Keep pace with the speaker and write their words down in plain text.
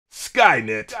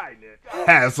Skynet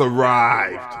has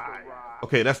arrived.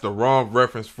 Okay, that's the wrong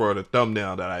reference for the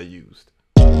thumbnail that I used.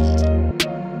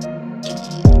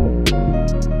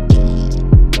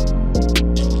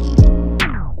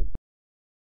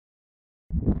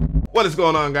 What is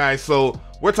going on, guys? So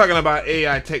we're talking about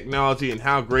AI technology and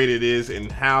how great it is and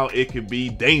how it could be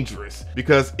dangerous,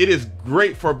 because it is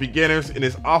great for beginners and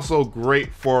it's also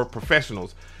great for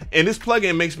professionals. And this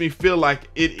plugin makes me feel like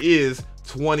it is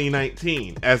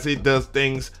 2019, as it does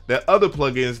things that other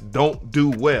plugins don't do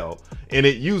well. And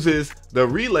it uses the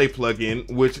Relay plugin,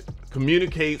 which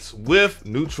communicates with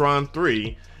Neutron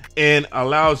 3 and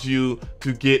allows you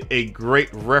to get a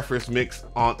great reference mix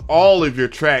on all of your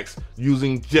tracks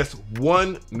using just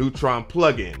one Neutron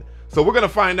plugin. So we're gonna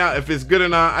find out if it's good or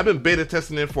not. I've been beta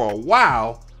testing it for a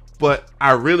while, but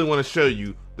I really want to show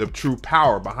you the true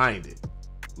power behind it.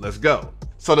 Let's go.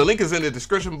 So the link is in the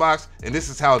description box, and this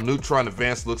is how Neutron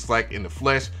Advanced looks like in the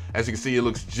flesh. As you can see, it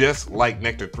looks just like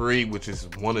Nectar 3, which is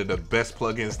one of the best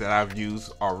plugins that I've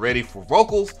used already for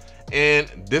vocals.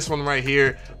 And this one right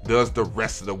here does the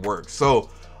rest of the work.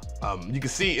 So you can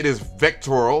see it is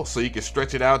vectoral, so you can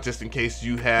stretch it out just in case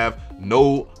you have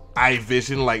no eye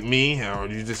vision like me, or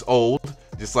you're just old,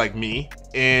 just like me.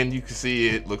 And you can see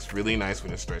it looks really nice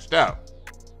when it's stretched out.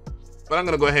 But I'm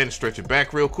gonna go ahead and stretch it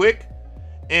back real quick.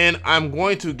 And I'm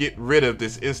going to get rid of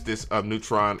this instance of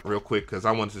Neutron real quick because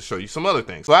I wanted to show you some other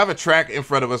things. So I have a track in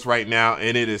front of us right now,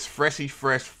 and it is Freshy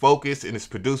Fresh Focus, and it's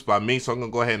produced by me. So I'm gonna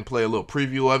go ahead and play a little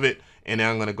preview of it, and then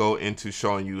I'm gonna go into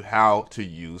showing you how to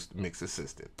use Mix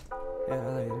Assistant. Yeah, I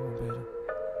like it one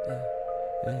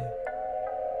better.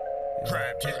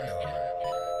 Traptendo.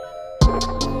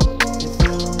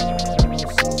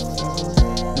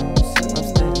 I'm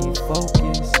steady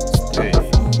focused. Hey.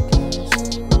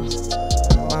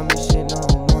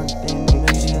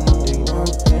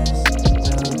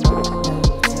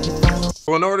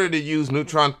 So in order to use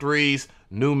Neutron 3's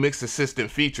new Mix Assistant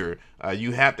feature,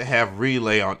 you have to have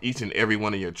Relay on each and every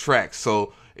one of your tracks.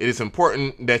 So it is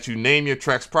important that you name your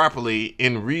tracks properly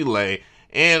in Relay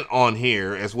and on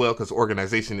here as well, because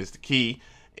organization is the key.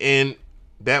 And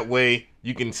that way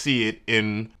you can see it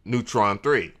in Neutron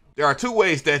 3. There are two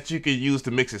ways that you can use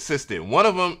the Mix Assistant. One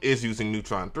of them is using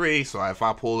Neutron 3. So if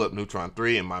I pull up Neutron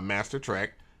 3 in my master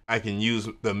track, I can use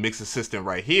the Mix Assistant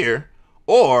right here,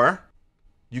 or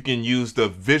you can use the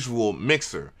visual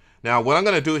mixer. Now, what I'm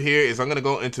gonna do here is I'm gonna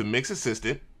go into Mix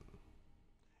Assistant,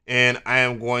 and I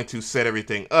am going to set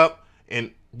everything up,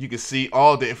 and you can see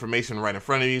all the information right in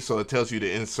front of you. So it tells you to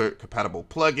insert compatible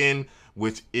plugin,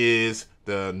 which is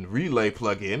the Relay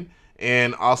plugin,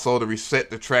 and also to reset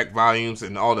the track volumes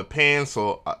and all the pans.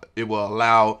 So it will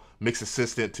allow Mix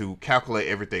Assistant to calculate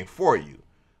everything for you.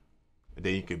 And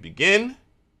then you can begin,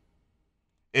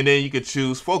 and then you can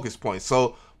choose focus points.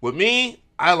 So with me,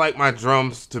 I like my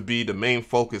drums to be the main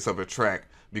focus of a track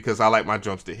because I like my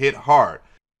drums to hit hard.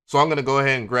 So I'm gonna go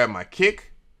ahead and grab my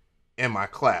kick and my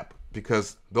clap,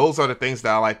 because those are the things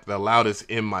that I like the loudest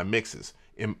in my mixes,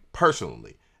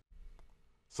 personally.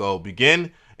 So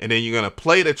begin, and then you're gonna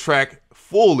play the track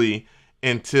fully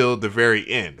until the very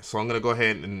end. So I'm gonna go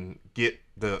ahead and get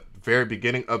the very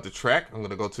beginning of the track. I'm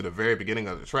gonna go to the very beginning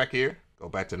of the track here, go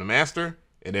back to the master,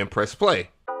 and then press play.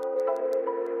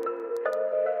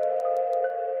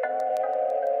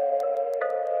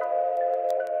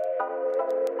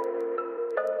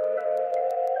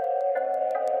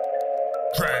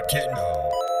 Traptendo.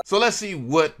 So let's see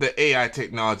what the AI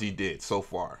technology did so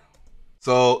far.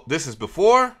 So this is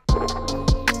before,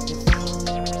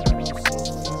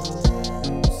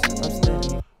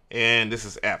 and this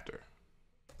is after.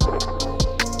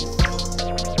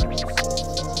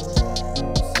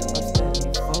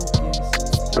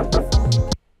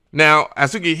 Now,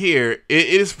 as you can hear, it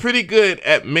is pretty good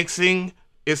at mixing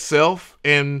itself,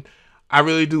 and I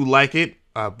really do like it.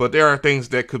 But there are things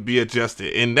that could be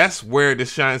adjusted, and that's where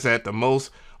this shines at the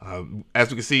most. As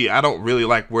you can see, I don't really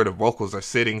like where the vocals are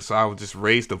sitting, so I would just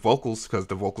raise the vocals because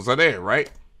the vocals are there,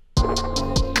 right? I'm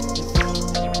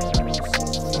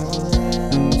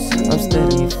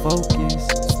steady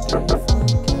focused.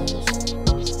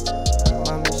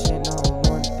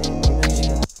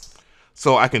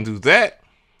 So I can do that.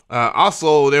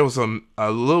 Also, there was a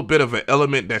little bit of an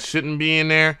element that shouldn't be in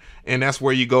there, and that's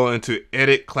where you go into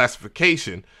edit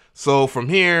classification. So from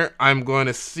here, I'm going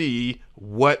to see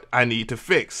what I need to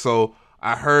fix. So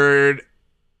I heard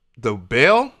the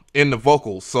bell in the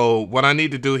vocals. So what I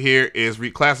need to do here is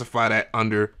reclassify that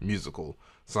under musical.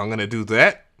 So I'm going to do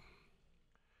that.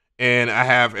 And I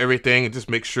have everything, and just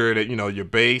make sure that, you know, your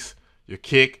bass, your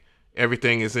kick,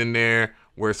 everything is in there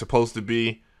where it's supposed to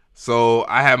be. So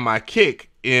I have my kick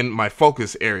in my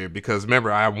focus area because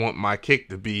remember, I want my kick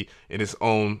to be in its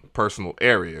own personal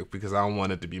area because I don't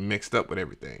want it to be mixed up with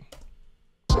everything.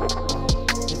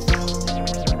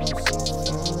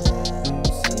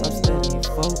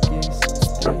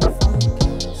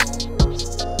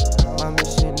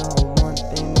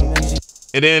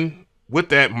 And then with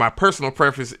that, my personal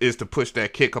preference is to push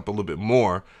that kick up a little bit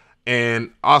more.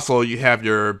 And also you have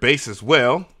your bass as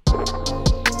well.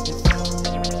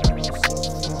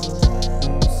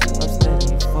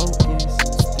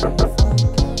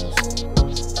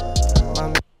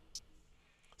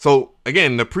 So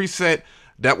again, the preset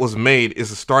that was made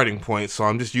is a starting point. So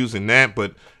I'm just using that,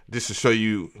 but just to show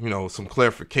you, some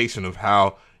clarification of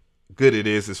how good it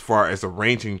is as far as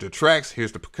arranging the tracks.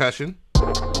 Here's the percussion.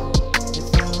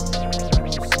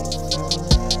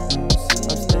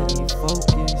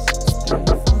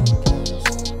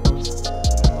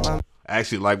 I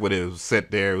actually like what it was set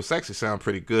there. It was actually sound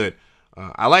pretty good.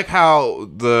 I like how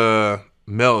the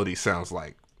melody sounds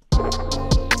like.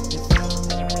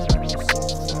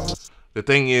 The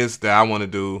thing is that I want to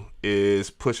do is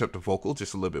push up the vocal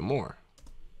just a little bit more.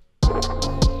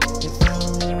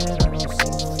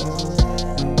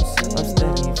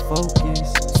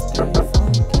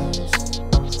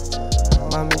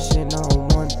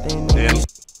 And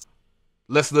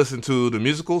let's listen to the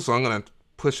musical. So I'm going to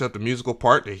push up the musical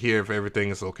part to hear if everything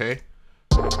is okay.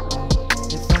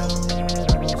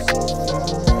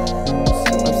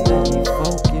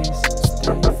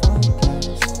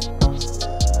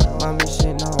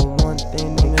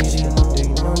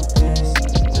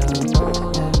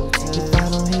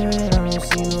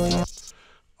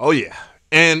 Oh yeah,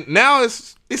 and now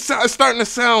it's starting to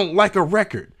sound like a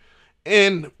record.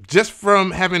 And just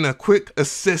from having a quick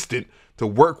assistant to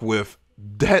work with,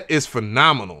 that is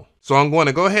phenomenal. So I'm going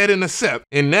to go ahead and accept.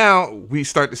 And now we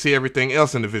start to see everything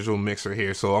else in the visual mixer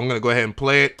here. So I'm going to go ahead and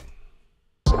play it.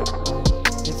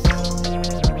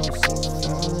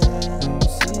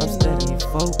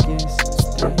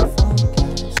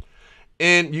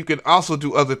 And you can also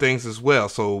do other things as well.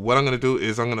 So what I'm going to do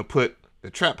is I'm going to put the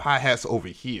trap hi-hats over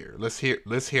here. Let's hear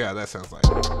how that sounds like.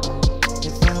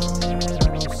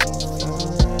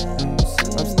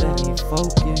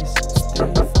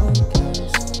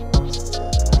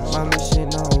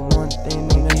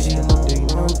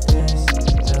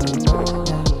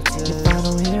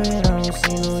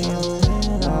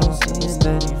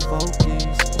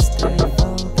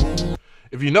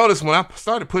 If you notice, when I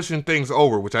started pushing things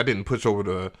over, which I didn't push over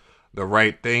the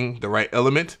right thing, the right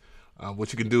element,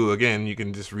 what you can do, again, you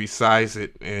can just resize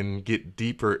it and get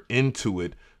deeper into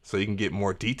it so you can get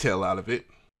more detail out of it.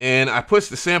 And I pushed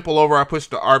the sample over, I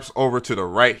pushed the ARPs over to the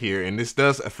right here, and this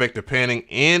does affect the panning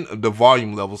and the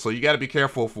volume level, so you got to be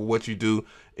careful for what you do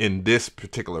in this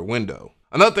particular window.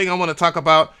 Another thing I want to talk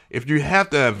about, if you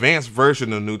have the advanced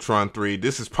version of Neutron 3,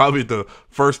 this is probably the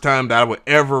first time that I would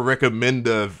ever recommend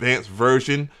the advanced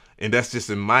version, and that's just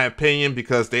in my opinion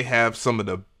because they have some of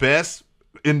the best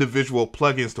individual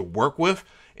plugins to work with,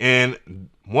 and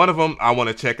one of them I want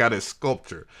to check out is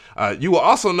Sculpture. You will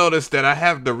also notice that I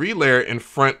have the relayer in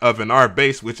front of an R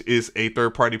bass, which is a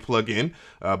third-party plugin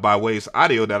by Waves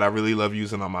Audio that I really love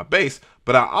using on my bass,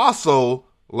 but I also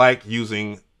like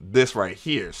using this right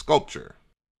here, Sculpture.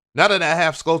 Now that I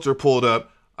have Sculpture pulled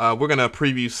up, we're going to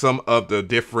preview some of the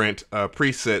different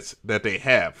presets that they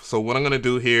have. So what I'm going to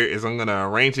do here is I'm going to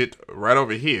arrange it right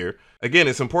over here. Again,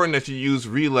 it's important that you use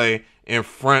Relay in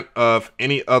front of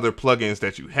any other plugins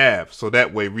that you have, so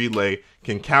that way Relay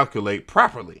can calculate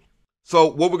properly. So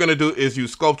what we're going to do is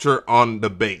use Sculpture on the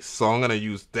bass. So I'm going to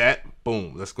use that.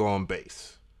 Boom. Let's go on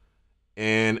bass.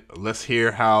 And let's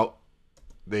hear how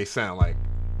they sound like.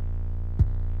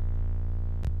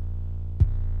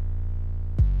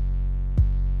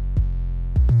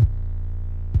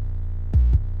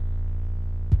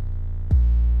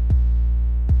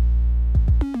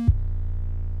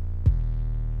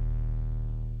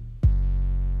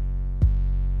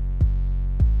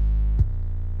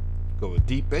 Go with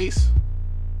deep bass.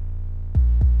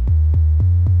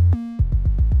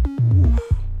 Oof.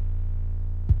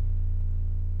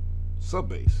 Sub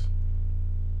bass.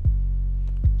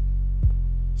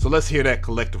 So let's hear that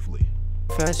collectively.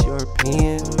 Fast your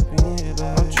opinion.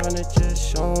 I'm trying to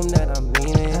just show them that I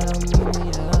mean it.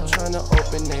 I'm trying to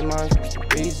open their minds. What's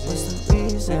the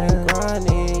reason?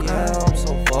 Grinding, yeah, I'm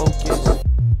so focused.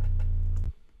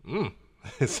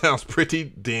 It sounds pretty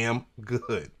damn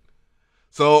good.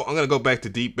 So I'm going to go back to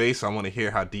deep bass. I want to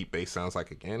hear how deep bass sounds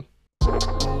like again.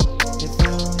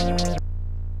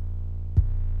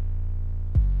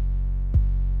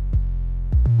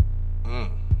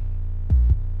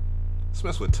 Let's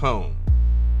mess with tone.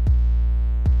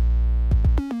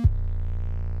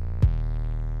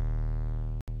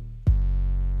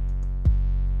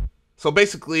 So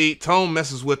basically, tone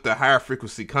messes with the higher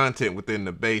frequency content within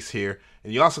the bass here.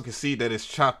 And you also can see that it's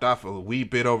chopped off a wee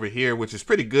bit over here, which is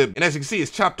pretty good. And as you can see,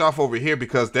 it's chopped off over here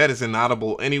because that is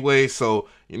inaudible anyway. So,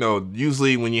 you know,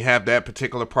 usually when you have that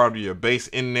particular part of your bass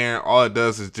in there, all it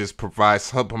does is just provide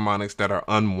subharmonics that are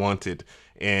unwanted.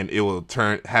 And it will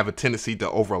have a tendency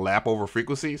to overlap over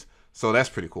frequencies. So that's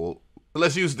pretty cool.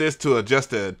 Let's use this to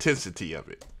adjust the intensity of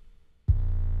it.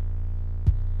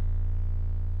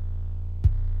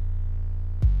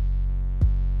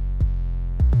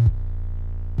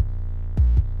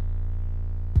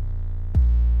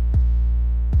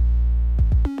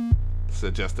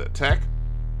 Let's adjust the attack.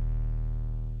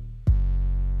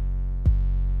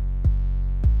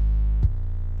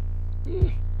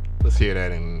 Let's hear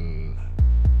that in.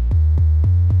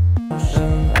 If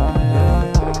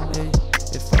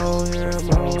I don't hear him,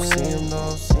 I don't see him,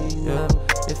 no.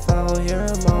 If I don't hear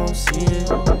him, I don't see it.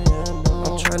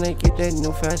 I'm trying to get that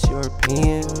new fast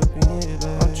European.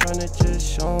 I'm trying to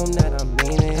just show them that I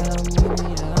mean it.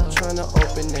 I'm trying to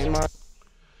open their mind.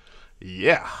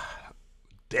 Yeah,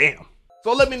 damn.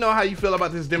 So let me know how you feel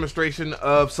about this demonstration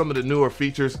of some of the newer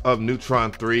features of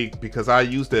Neutron 3, because I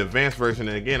used the advanced version,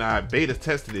 and again, I beta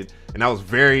tested it, and I was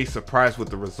very surprised with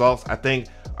the results. I think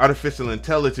artificial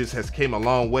intelligence has came a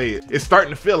long way. It's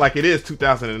starting to feel like it is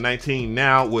 2019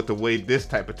 now with the way this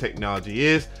type of technology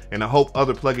is, and I hope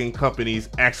other plugin companies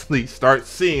actually start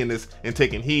seeing this and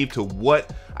taking heed to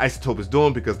what iZotope is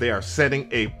doing, because they are setting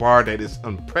a bar that is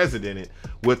unprecedented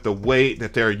with the way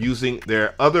that they're using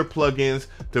their other plugins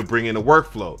to bring in a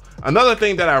workflow. Another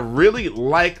thing that I really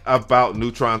like about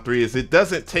Neutron 3 is it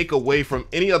doesn't take away from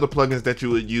any other plugins that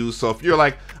you would use. So if you're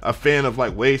like a fan of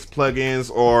like Waves plugins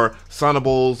or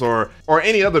Sonables or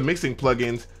any other mixing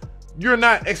plugins, you're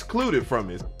not excluded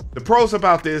from it. The pros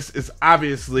about this is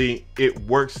obviously it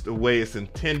works the way it's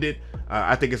intended.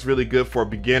 I think it's really good for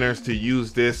beginners to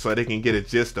use this so they can get a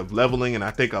gist of leveling, and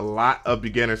I think a lot of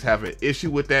beginners have an issue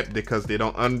with that because they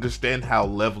don't understand how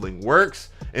leveling works.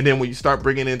 And then when you start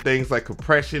bringing in things like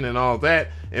compression and all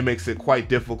that, it makes it quite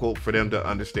difficult for them to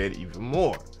understand even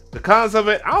more. The cons of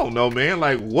it, I don't know, man.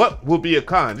 Like, what will be a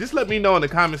con? Just let me know in the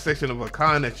comment section of a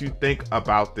con that you think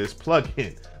about this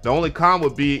plugin. The only con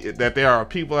would be that there are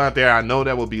people out there I know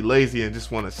that will be lazy and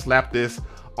just want to slap this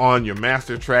on your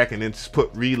master track and then just put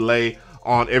relay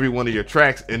on every one of your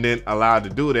tracks and then allow it to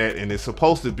do that. And it's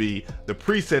supposed to be, the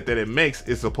preset that it makes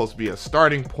is supposed to be a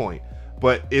starting point,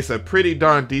 but it's a pretty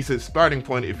darn decent starting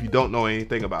point if you don't know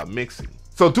anything about mixing.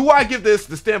 So do I give this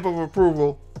the stamp of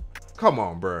approval? Come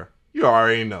on, bruh. You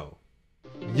already know.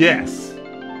 Yes.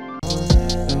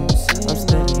 I'm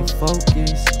steady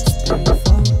focused,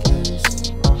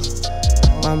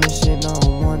 my mission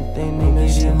on one thing,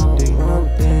 niggas, you know they know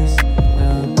this.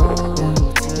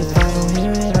 If I don't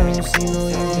hear it, I don't see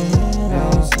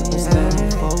no steady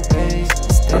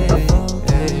focused, steady